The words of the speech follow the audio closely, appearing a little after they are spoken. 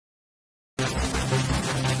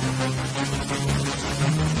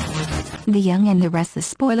The Young and the Restless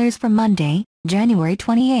spoilers for Monday, January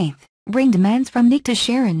 28, bring demands from Nick to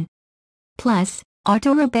Sharon. Plus,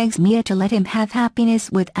 Arturo begs Mia to let him have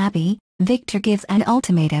happiness with Abby, Victor gives an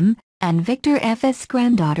ultimatum, and Victor F's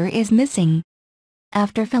granddaughter is missing.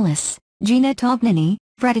 After Phyllis, Gina Tognini,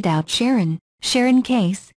 fretted out Sharon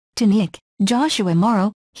case, to Nick, Joshua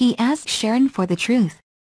Morrow, he asks Sharon for the truth.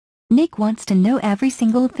 Nick wants to know every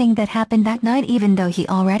single thing that happened that night even though he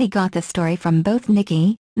already got the story from both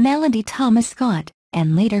Nikki, Melody Thomas Scott,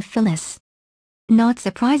 and later Phyllis. Not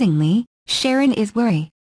surprisingly, Sharon is worried.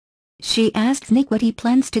 She asks Nick what he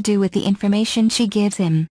plans to do with the information she gives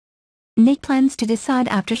him. Nick plans to decide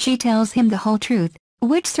after she tells him the whole truth,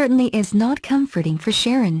 which certainly is not comforting for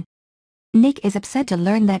Sharon. Nick is upset to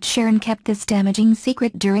learn that Sharon kept this damaging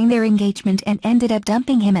secret during their engagement and ended up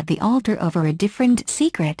dumping him at the altar over a different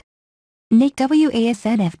secret. Nick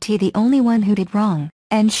wasn't the only one who did wrong,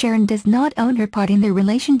 and Sharon does not own her part in their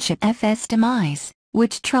relationship FS demise,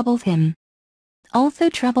 which troubles him. Also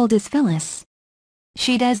troubled is Phyllis.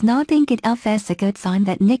 She does not think it FS a good sign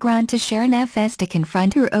that Nick ran to Sharon FS to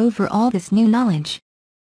confront her over all this new knowledge.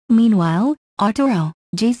 Meanwhile, Arturo,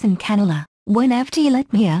 Jason Canela, when FT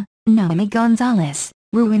let Mia, Naomi Gonzalez,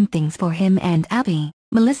 ruin things for him and Abby,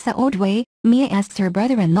 Melissa Ordway, Mia asks her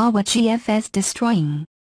brother-in-law what she FS destroying.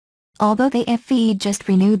 Although they just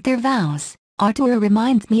renewed their vows, Arturo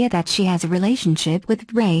reminds Mia that she has a relationship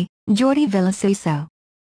with Ray, Jordi Villasuso.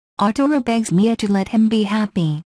 Arturo begs Mia to let him be happy.